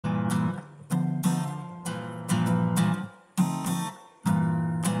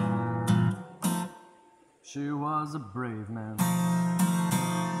She was a brave man.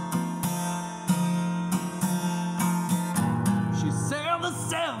 She sailed the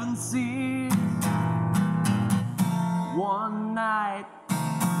 7 seas. One night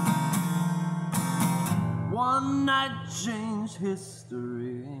changed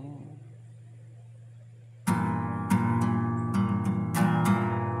history.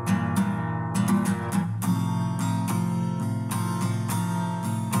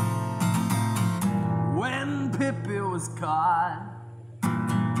 When Pippi was caught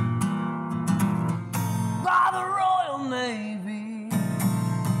by the Royal Navy,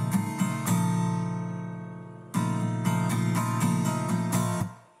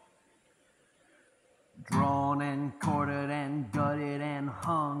 drawn and quartered and gutted and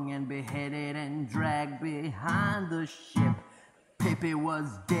hung and beheaded and dragged behind the ship, Pippi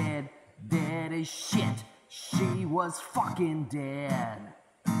was dead, dead as shit. She was fucking dead.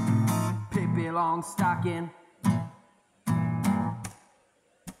 Pippi Longstocking,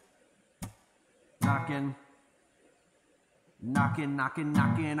 knocking, knocking, knocking,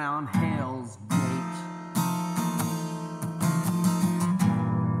 knocking on hell's gate.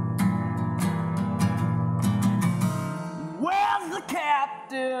 Where's the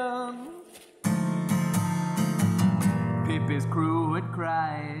captain? Pippi's crew had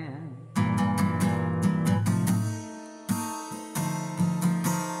cried.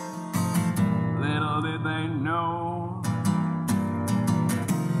 Little did they know,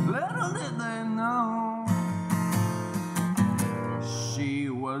 little did they know, she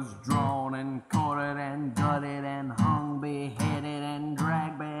was drawn and quartered and gutted and hung, beheaded and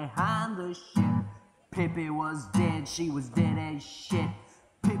dragged behind the ship. Pippi was dead, she was dead as shit.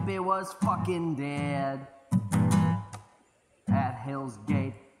 Pippi was fucking dead at Hell's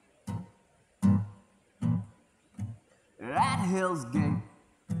Gate. At Hell's Gate.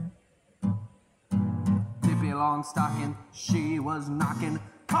 Pippi Longstocking, she was knocking,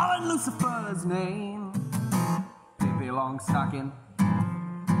 calling Lucifer's name. Pippi Longstocking,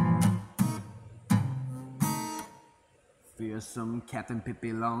 fearsome Captain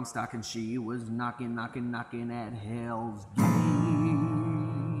Pippi Longstocking, she was knocking, knocking, knocking at Hell's Gate.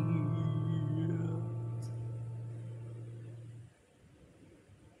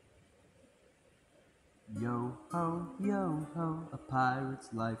 Yo ho, a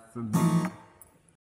pirate's life for me.